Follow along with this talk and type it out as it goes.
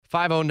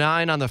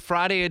5:09 on the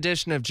Friday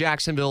edition of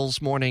Jacksonville's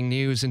Morning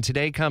News, and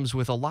today comes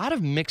with a lot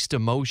of mixed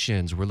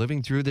emotions. We're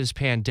living through this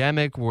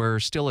pandemic. We're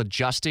still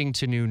adjusting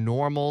to new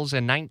normals,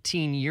 and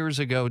 19 years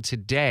ago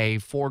today,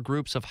 4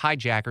 groups of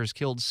hijackers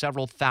killed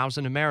several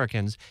thousand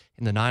Americans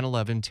in the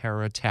 9/11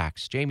 terror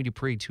attacks. Jamie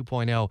Dupree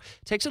 2.0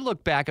 takes a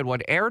look back at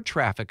what air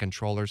traffic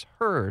controllers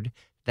heard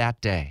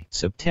that day.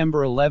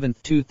 September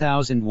 11th,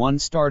 2001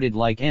 started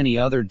like any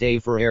other day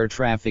for air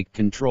traffic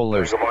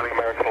controllers. Good morning,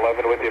 American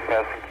 11 with you,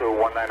 passing through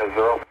 190.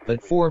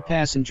 But 4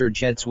 passenger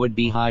jets would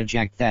be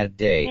hijacked that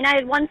day.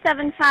 United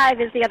 175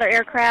 is the other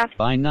aircraft.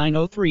 By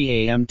 9:03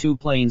 a.m., 2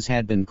 planes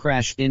had been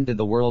crashed into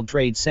the World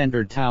Trade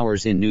Center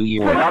towers in New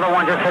York. Another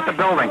one just hit the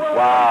building.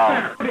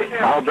 Wow.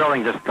 The whole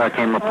building just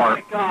came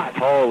apart.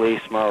 Holy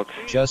smokes.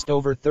 Just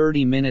over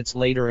 30 minutes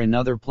later,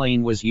 another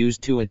plane was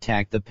used to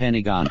attack the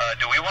Pentagon.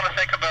 Do we want to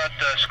think about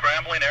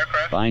scrambling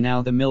aircraft? By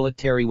now, the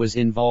military was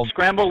involved.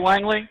 Scramble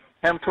Langley,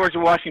 head towards the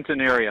Washington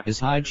area. As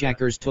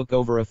hijackers took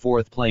over a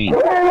 4th plane.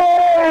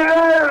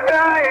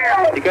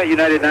 You got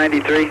United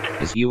 93?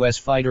 As U.S.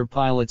 fighter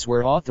pilots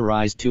were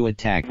authorized to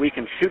attack. We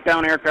can shoot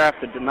down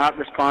aircraft that did not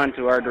respond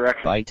to our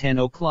direction. By 10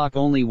 o'clock,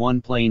 only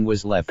 1 plane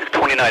was left.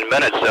 29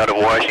 minutes out of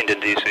Washington,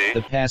 D.C.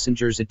 The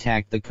passengers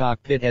attacked the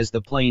cockpit as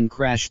the plane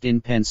crashed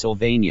in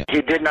Pennsylvania.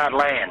 He did not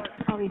land.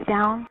 Oh, he's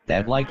down.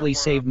 That likely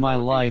saved my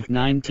life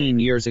 19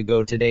 years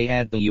ago today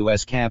at the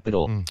U.S.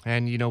 Capitol.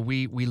 And, you know,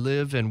 we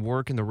live and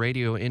work in the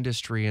radio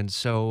industry, and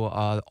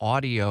so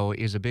audio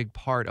is a big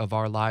part of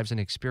our lives and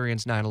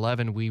experience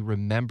 9/11. We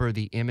remember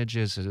the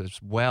images as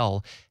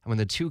well. And when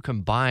the two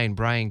combine,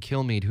 Brian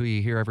Kilmeade, who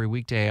you hear every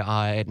weekday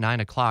at 9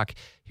 o'clock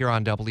here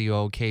on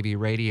WOKV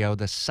Radio,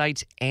 the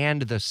sights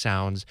and the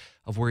sounds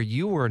of where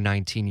you were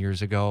 19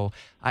 years ago,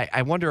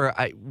 I wonder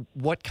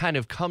what kind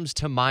of comes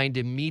to mind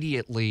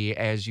immediately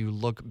as you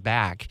look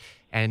back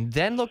and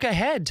then look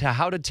ahead to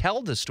how to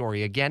tell the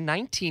story again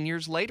 19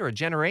 years later, a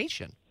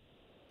generation.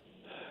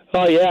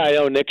 Oh, yeah, I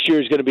know next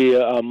year is going to be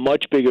a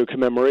much bigger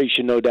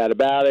commemoration, no doubt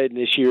about it. And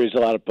this year is a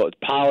lot of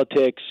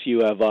politics. You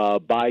have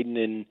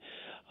Biden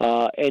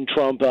and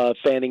Trump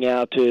fanning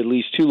out to at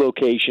least 2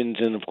 locations,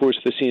 and, of course,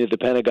 the scene at the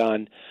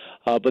Pentagon.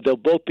 But they'll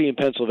both be in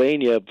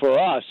Pennsylvania. For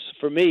us,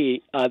 for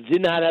me,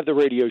 did not have the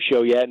radio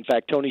show yet. In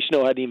fact, Tony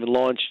Snow hadn't even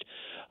launched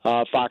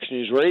Fox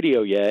News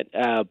Radio yet.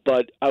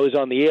 But I was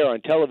on the air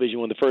on television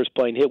when the first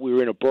plane hit. We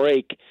were in a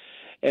break.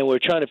 And we're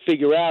trying to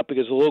figure out,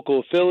 because the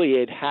local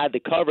affiliate had the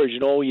coverage,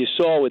 and all you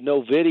saw with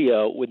no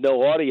video, with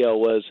no audio,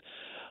 was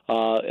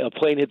a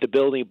plane hit the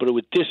building, but it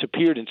would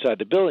disappeared inside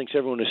the building. So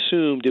everyone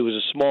assumed it was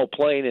a small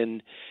plane,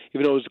 and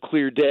even though it was a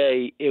clear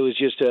day, it was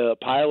just a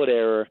pilot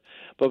error.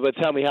 But by the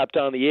time we hopped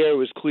on the air, it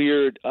was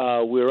cleared.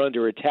 We were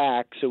under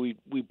attack. So we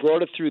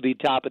brought it through the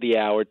top of the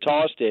hour,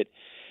 tossed it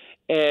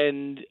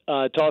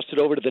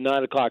over to the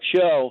 9 o'clock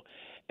show.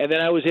 And then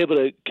I was able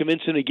to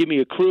convince them to give me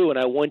a crew, and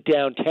I went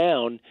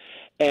downtown.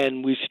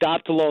 And we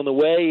stopped along the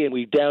way, and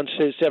we down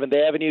 7th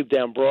Avenue,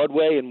 down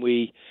Broadway, and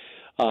we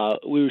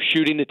were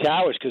shooting the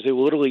towers because they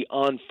were literally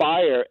on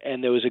fire.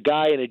 And there was a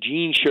guy in a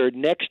jean shirt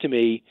next to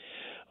me.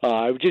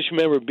 I just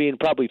remember being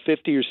probably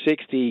 50 or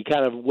 60,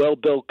 kind of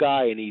well-built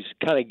guy, and he's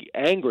kind of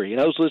angry.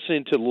 And I was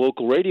listening to the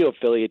local radio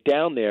affiliate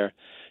down there,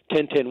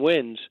 1010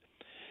 Winds.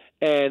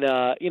 And,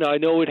 I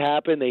know what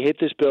happened. They hit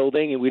this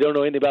building, and we don't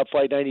know anything about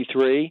Flight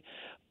 93.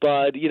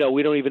 But,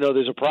 we don't even know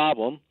there's a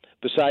problem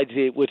besides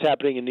what's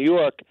happening in New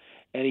York.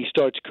 And he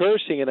starts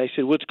cursing, and I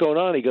said, "What's going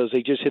on?" He goes,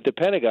 "They just hit the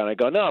Pentagon." I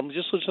go, "No, I'm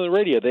just listening to the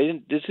radio. They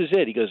didn't. This is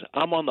it." He goes,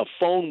 "I'm on the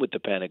phone with the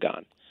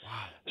Pentagon." Wow.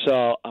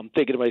 So I'm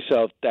thinking to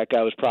myself, that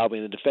guy was probably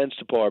in the Defense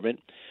Department.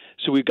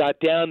 So we got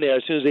down there.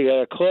 As soon as they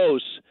got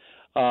close,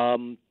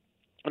 and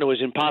it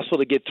was impossible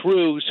to get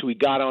through, so we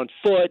got on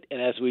foot.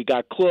 And as we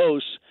got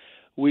close,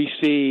 we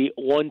see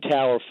one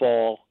tower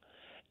fall,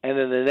 and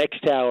then the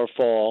next tower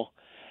fall.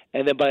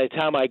 And then by the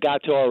time I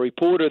got to our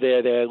reporter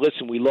there,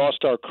 listen, we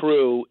lost our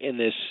crew in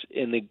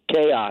the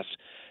chaos.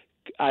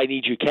 I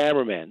need your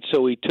cameraman.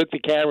 So we took the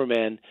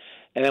cameraman,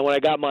 and then when I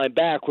got mine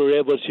back, we were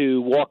able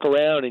to walk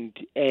around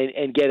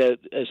and get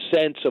a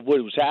sense of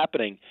what was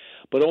happening.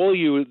 But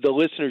the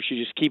listeners should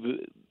just keep,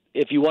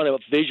 if you want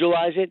to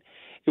visualize it,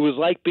 it was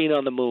like being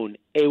on the moon.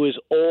 It was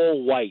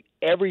all white.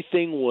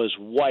 Everything was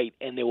white,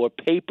 and there were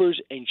papers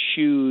and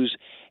shoes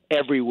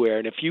everywhere.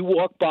 And if you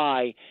walk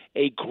by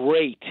a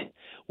grate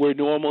where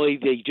normally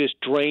they just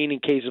drain in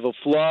case of a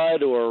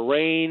flood or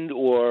rain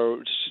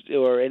or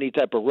any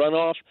type of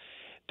runoff,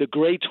 the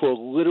grates were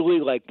literally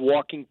like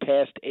walking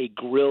past a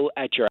grill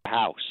at your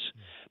house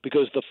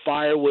because the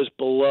fire was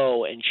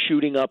below and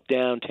shooting up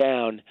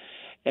downtown.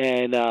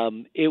 And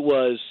it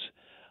was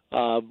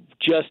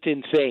just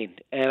insane.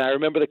 And I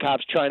remember the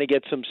cops trying to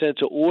get some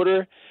sense of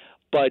order,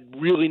 but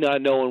really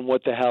not knowing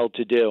what the hell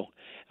to do.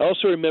 I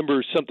also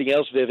remember something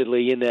else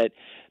vividly in that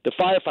the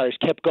firefighters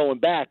kept going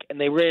back, and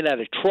they ran out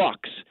of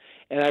trucks.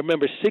 And I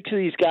remember 6 of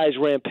these guys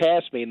ran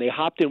past me, and they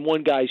hopped in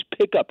one guy's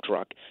pickup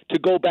truck to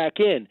go back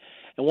in.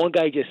 And one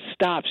guy just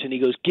stops, and he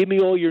goes, "Give me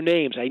all your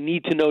names. I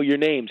need to know your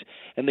names."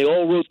 And they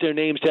all wrote their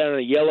names down on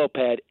a yellow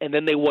pad, and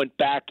then they went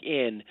back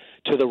in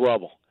to the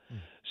rubble.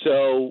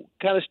 So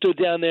kind of stood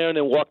down there and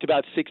then walked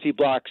about 60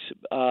 blocks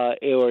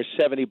or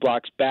 70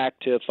 blocks back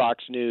to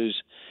Fox News.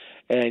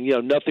 And,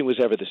 nothing was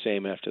ever the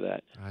same after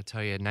that. I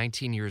tell you,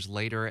 19 years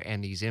later,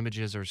 and these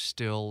images are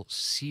still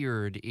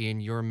seared in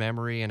your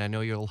memory, and I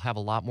know you'll have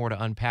a lot more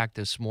to unpack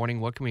this morning.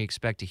 What can we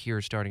expect to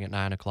hear starting at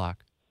 9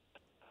 o'clock?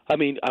 I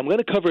mean, I'm going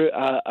to cover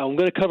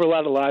a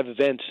lot of live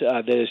events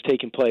that has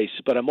taken place,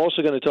 but I'm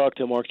also going to talk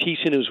to Mark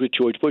Thiessen, who's with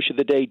George Bush of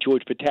the day,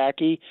 George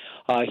Pataki.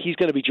 He's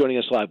going to be joining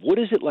us live. What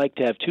is it like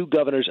to have two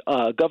governors,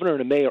 a governor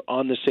and a mayor,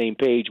 on the same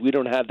page? We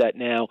don't have that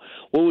now.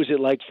 What was it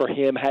like for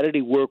him? How did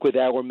he work with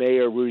our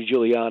mayor, Rudy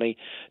Giuliani?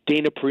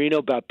 Dana Perino,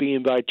 about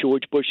being by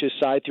George Bush's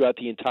side throughout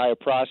the entire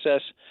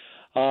process.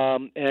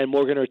 And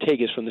Morgan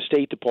Ortagus from the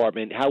State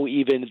Department, how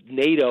even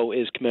NATO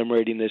is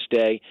commemorating this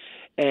day,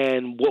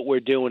 and what we're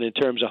doing in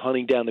terms of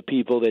hunting down the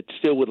people that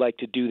still would like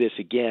to do this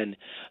again.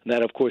 And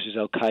that, of course, is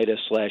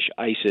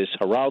Al-Qaeda/ISIS.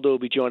 Geraldo will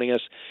be joining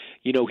us.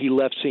 He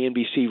left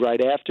CNBC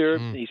right after.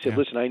 He said,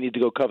 listen, I need to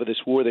go cover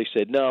this war. They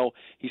said no.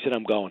 He said,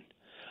 I'm going.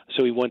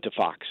 So he went to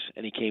Fox,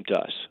 and he came to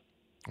us.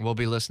 We'll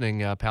be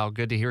listening, pal.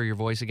 Good to hear your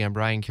voice again.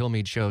 Brian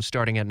Kilmeade Show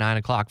starting at 9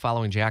 o'clock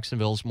following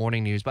Jacksonville's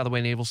morning news. By the way,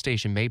 Naval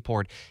Station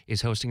Mayport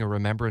is hosting a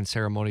remembrance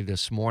ceremony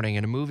this morning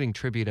and a moving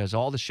tribute as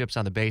all the ships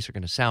on the base are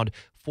going to sound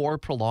 4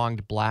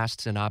 prolonged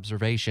blasts in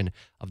observation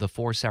of the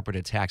 4 separate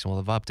attacks. And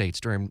we'll have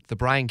updates during the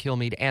Brian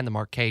Kilmeade and the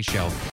Mark Kaye Show.